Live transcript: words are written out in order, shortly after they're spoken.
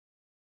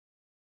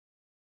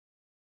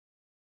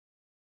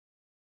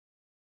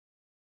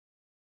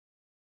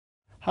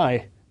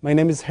Hi, my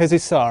name is Hezi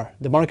Sar,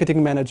 the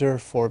Marketing Manager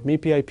for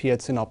MIPI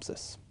at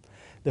Synopsys.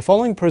 The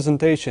following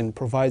presentation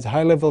provides a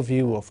high-level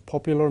view of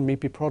popular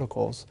MIPI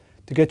protocols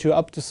to get you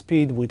up to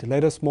speed with the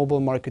latest mobile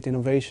market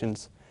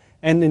innovations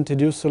and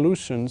introduce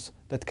solutions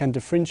that can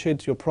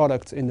differentiate your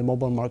products in the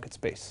mobile market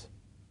space.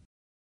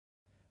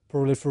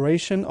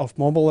 Proliferation of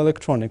mobile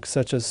electronics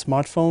such as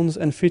smartphones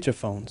and feature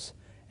phones,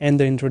 and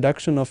the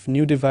introduction of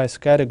new device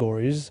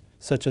categories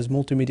such as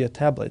multimedia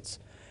tablets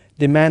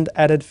demand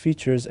added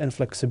features and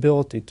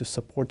flexibility to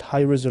support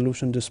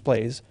high-resolution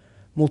displays,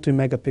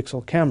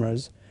 multi-megapixel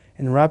cameras,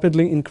 and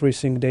rapidly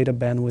increasing data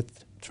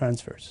bandwidth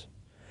transfers.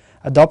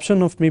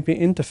 Adoption of MIPI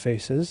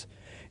interfaces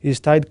is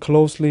tied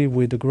closely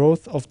with the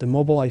growth of the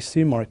mobile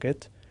IC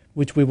market,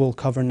 which we will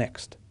cover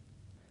next.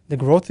 The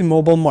growth in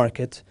mobile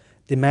market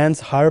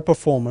demands higher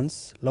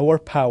performance, lower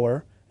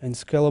power, and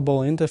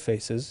scalable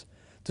interfaces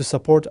to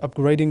support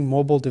upgrading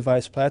mobile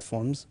device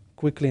platforms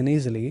quickly and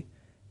easily,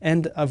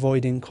 and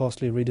avoiding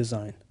costly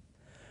redesign.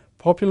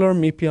 Popular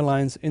MIPI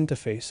Alliance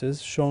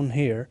interfaces, shown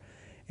here,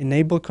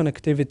 enable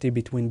connectivity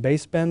between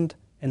baseband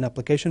and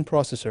application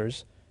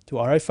processors to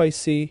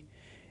RFIC,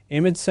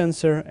 image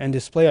sensor, and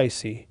display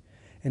IC,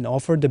 and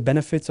offer the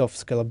benefits of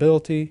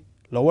scalability,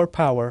 lower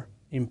power,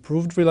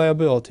 improved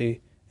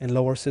reliability, and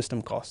lower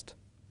system cost.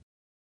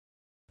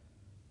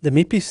 The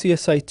MIPI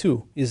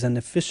CSI2 is an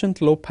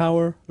efficient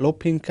low-power,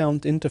 low-pin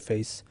count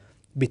interface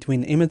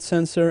between image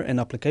sensor and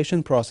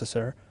application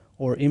processor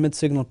or image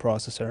signal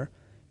processor,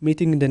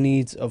 meeting the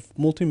needs of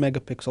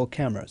multi-megapixel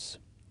cameras.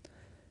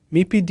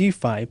 MIPI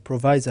D-PHY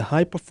provides a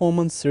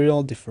high-performance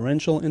serial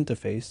differential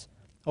interface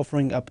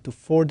offering up to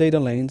 4 data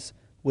lanes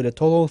with a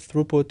total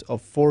throughput of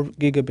 4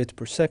 gigabit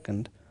per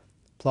second,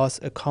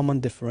 plus a common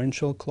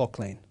differential clock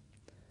lane.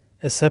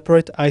 A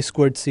separate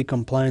I2C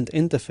compliant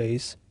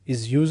interface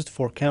is used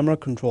for camera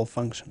control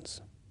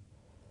functions.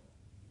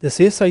 The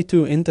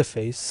CSI2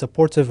 interface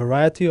supports a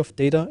variety of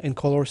data and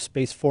color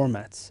space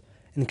formats,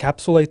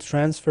 encapsulate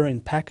transfer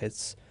in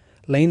packets,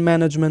 lane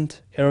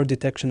management, error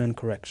detection and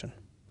correction.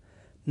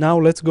 Now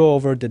let's go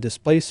over the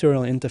Display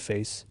Serial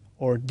Interface,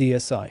 or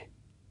DSI.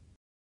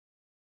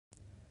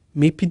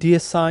 MIPI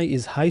DSI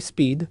is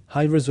high-speed,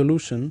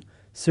 high-resolution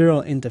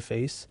serial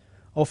interface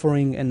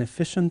offering an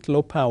efficient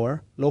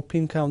low-power,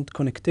 low-pin count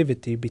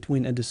connectivity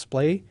between a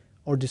display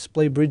or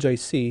display bridge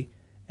IC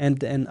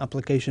and an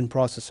application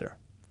processor.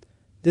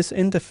 This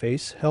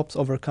interface helps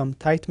overcome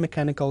tight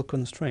mechanical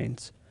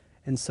constraints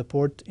and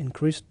support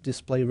increased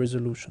display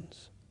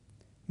resolutions.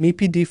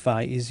 MIPI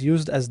D-PHY is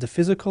used as the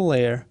physical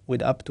layer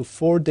with up to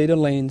 4 data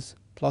lanes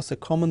plus a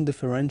common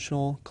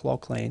differential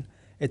clock lane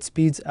at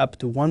speeds up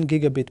to 1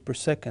 gigabit per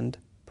second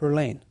per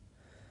lane.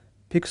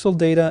 Pixel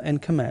data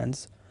and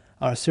commands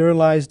are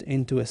serialized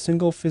into a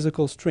single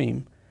physical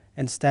stream,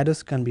 and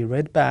status can be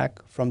read back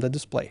from the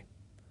display.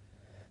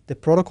 The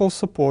protocol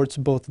supports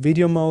both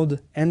video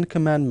mode and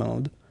command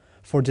mode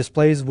for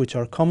displays which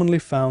are commonly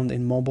found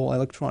in mobile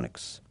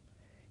electronics.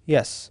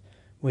 Yes,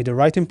 with the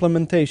right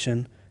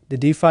implementation, the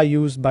D-PHY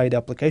used by the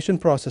application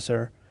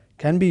processor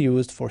can be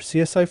used for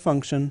CSI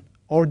function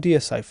or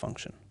DSI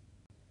function.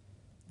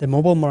 The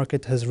mobile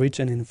market has reached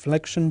an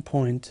inflection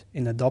point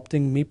in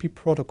adopting MIPI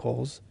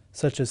protocols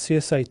such as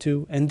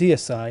CSI2 and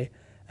DSI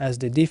as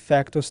the de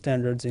facto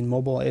standards in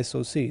mobile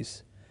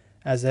SoCs,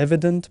 as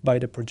evident by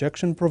the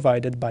projection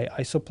provided by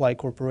iSupply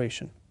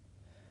Corporation.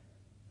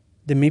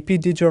 The MIPI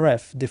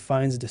DigRF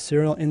defines the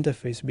serial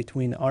interface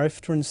between RF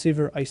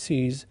transceiver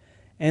ICs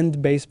and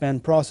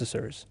baseband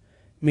processors,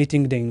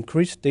 meeting the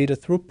increased data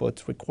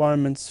throughput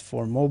requirements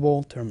for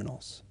mobile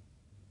terminals.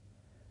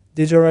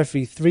 DigRF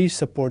v3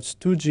 supports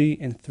 2G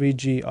and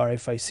 3G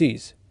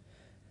RFICs.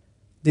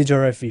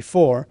 DigRF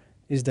v4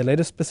 is the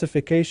latest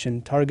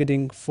specification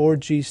targeting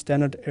 4G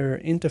standard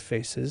error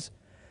interfaces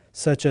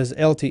such as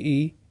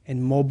LTE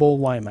and mobile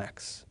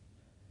WiMAX.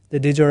 The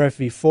DigRF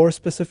v4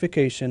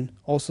 specification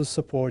also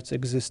supports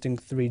existing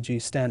 3G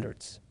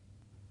standards.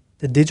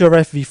 The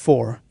DigRF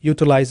v4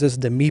 utilizes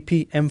the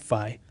MIPI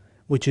M-PHY,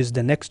 which is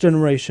the next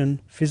generation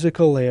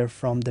physical layer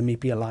from the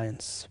MIPI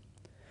Alliance.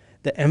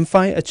 The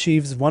M-PHY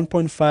achieves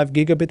 1.5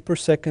 gigabit per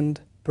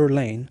second per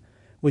lane,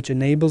 which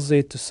enables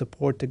it to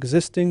support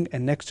existing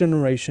and next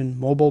generation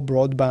mobile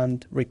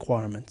broadband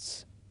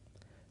requirements.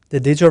 The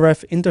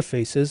DigRF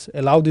interfaces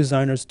allow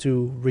designers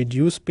to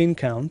reduce pin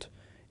count,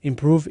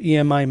 improve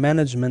EMI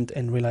management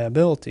and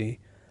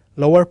reliability,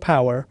 lower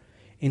power,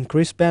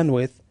 increase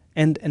bandwidth,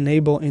 and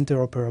enable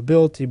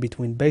interoperability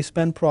between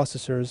baseband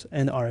processors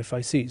and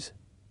RFICs.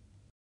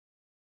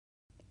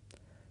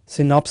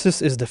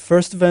 Synopsys is the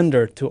first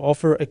vendor to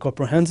offer a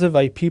comprehensive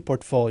IP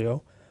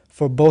portfolio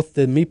for both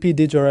the MIPI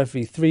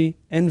DigRF v3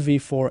 and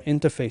v4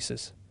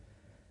 interfaces.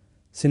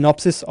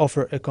 Synopsys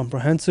offers a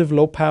comprehensive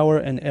low-power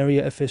and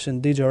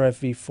area-efficient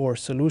DigRF v4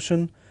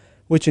 solution,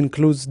 which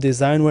includes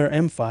DesignWare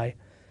M-PHY,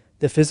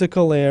 the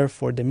physical layer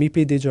for the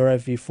MIPI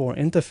DigRF v4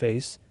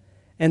 interface,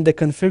 and the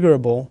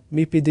configurable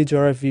MIPI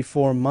DigRF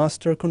v4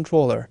 master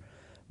controller,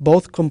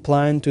 both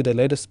compliant to the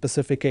latest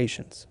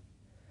specifications.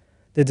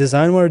 The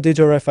DesignWare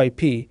DigRF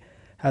IP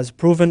has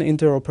proven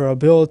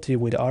interoperability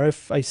with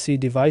RFIC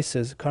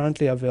devices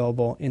currently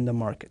available in the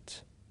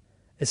market.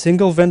 A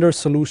single vendor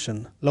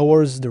solution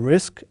lowers the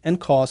risk and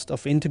cost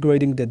of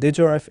integrating the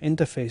DigRF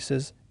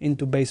interfaces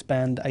into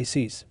baseband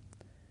ICs.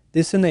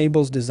 This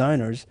enables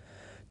designers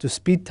to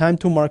speed time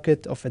to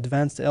market of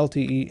advanced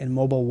LTE and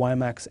mobile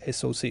WiMAX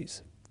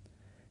SoCs.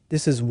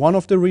 This is one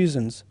of the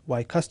reasons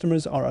why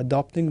customers are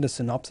adopting the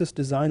Synopsys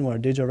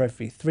DesignWare DigRF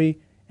v3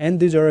 and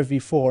DigRF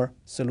v4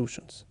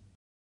 solutions.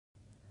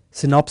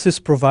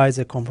 Synopsys provides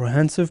a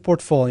comprehensive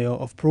portfolio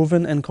of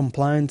proven and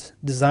compliant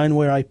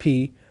DesignWare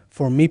IP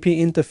for MIPI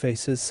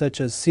interfaces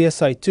such as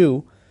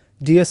CSI2,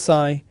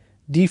 DSI,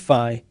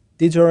 D-PHY,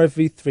 DigRF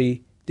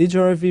v3,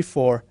 DigRF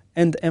v4,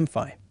 and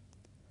M-PHY.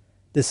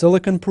 The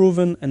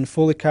silicon-proven and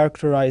fully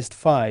characterized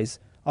PHYs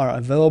are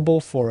available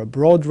for a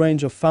broad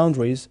range of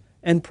foundries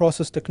and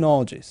process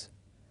technologies.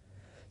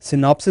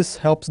 Synopsys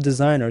helps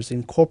designers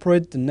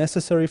incorporate the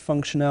necessary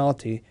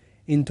functionality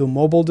into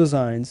mobile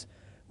designs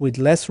with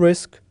less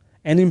risk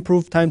and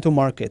improved time to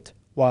market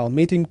while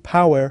meeting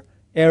power,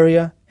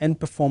 area, and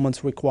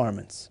performance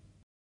requirements.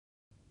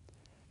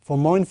 For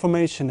more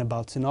information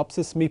about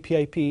Synopsys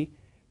MIPI IP,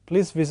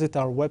 please visit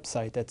our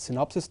website at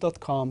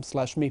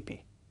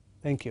synopsys.com/MIPI.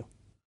 Thank you.